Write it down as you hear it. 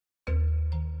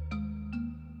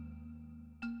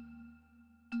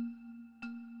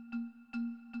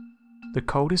The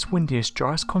coldest, windiest,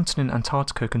 driest continent,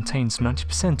 Antarctica, contains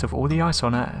 90% of all the ice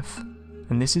on Earth,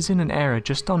 and this is in an area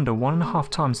just under 1.5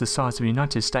 times the size of the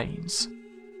United States.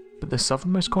 But the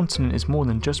southernmost continent is more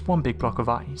than just one big block of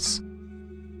ice.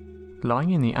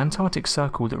 Lying in the Antarctic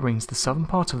Circle that rings the southern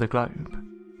part of the globe,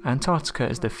 Antarctica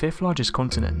is the 5th largest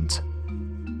continent.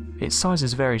 Its size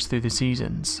varies through the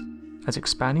seasons, as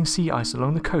expanding sea ice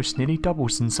along the coast nearly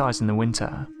doubles in size in the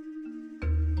winter.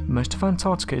 Most of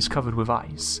Antarctica is covered with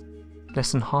ice.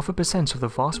 Less than 0.5% of the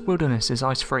vast wilderness is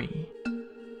ice-free.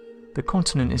 The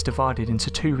continent is divided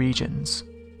into 2 regions,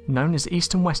 known as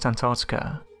East and West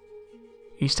Antarctica.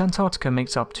 East Antarctica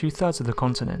makes up 2/3 of the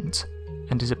continent,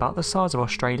 and is about the size of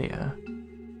Australia.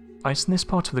 Ice in this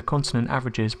part of the continent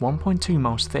averages 1.2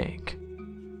 miles thick.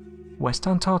 West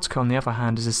Antarctica, on the other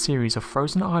hand, is a series of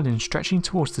frozen islands stretching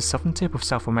towards the southern tip of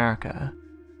South America,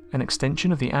 an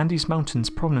extension of the Andes Mountains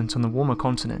prominent on the warmer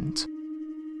continent.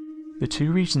 The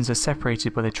 2 regions are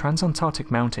separated by the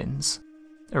Transantarctic Mountains,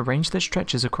 a range that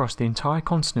stretches across the entire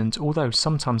continent, although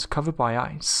sometimes covered by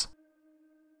ice.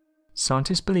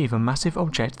 Scientists believe a massive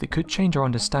object that could change our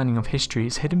understanding of history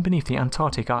is hidden beneath the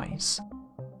Antarctic ice.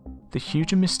 The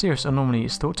huge and mysterious anomaly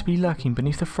is thought to be lurking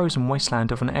beneath the frozen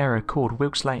wasteland of an area called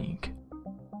Wilkes Lake.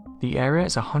 The area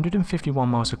is 151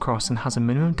 miles across and has a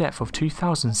minimum depth of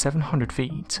 2,700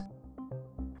 feet.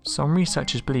 Some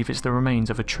researchers believe it's the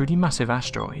remains of a truly massive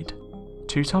asteroid,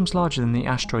 2 times larger than the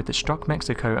asteroid that struck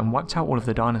Mexico and wiped out all of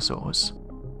the dinosaurs.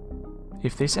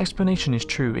 If this explanation is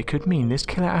true, it could mean this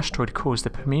killer asteroid caused the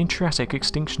Permian Triassic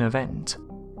extinction event,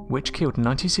 which killed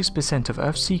 96% of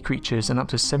Earth's sea creatures and up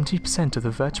to 70% of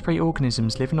the vertebrate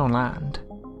organisms living on land.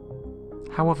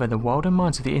 However, the wilder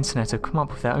minds of the internet have come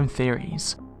up with their own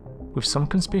theories, with some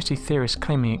conspiracy theorists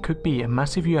claiming it could be a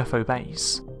massive UFO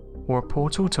base, or a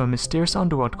portal to a mysterious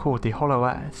underworld called the Hollow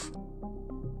Earth.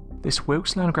 This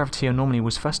Wilkes Land gravity anomaly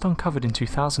was first uncovered in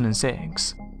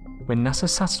 2006, when NASA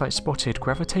satellites spotted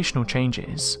gravitational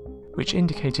changes, which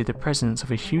indicated the presence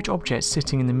of a huge object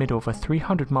sitting in the middle of a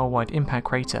 300-mile wide impact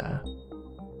crater.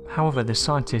 However, the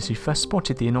scientist who first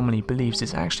spotted the anomaly believes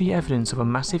it's actually evidence of a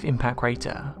massive impact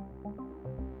crater.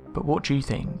 But what do you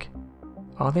think?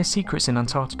 Are there secrets in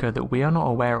Antarctica that we are not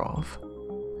aware of?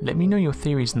 Let me know your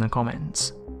theories in the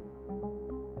comments.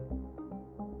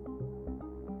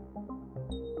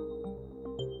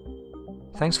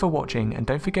 Thanks for watching, and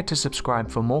don't forget to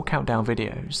subscribe for more countdown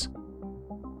videos.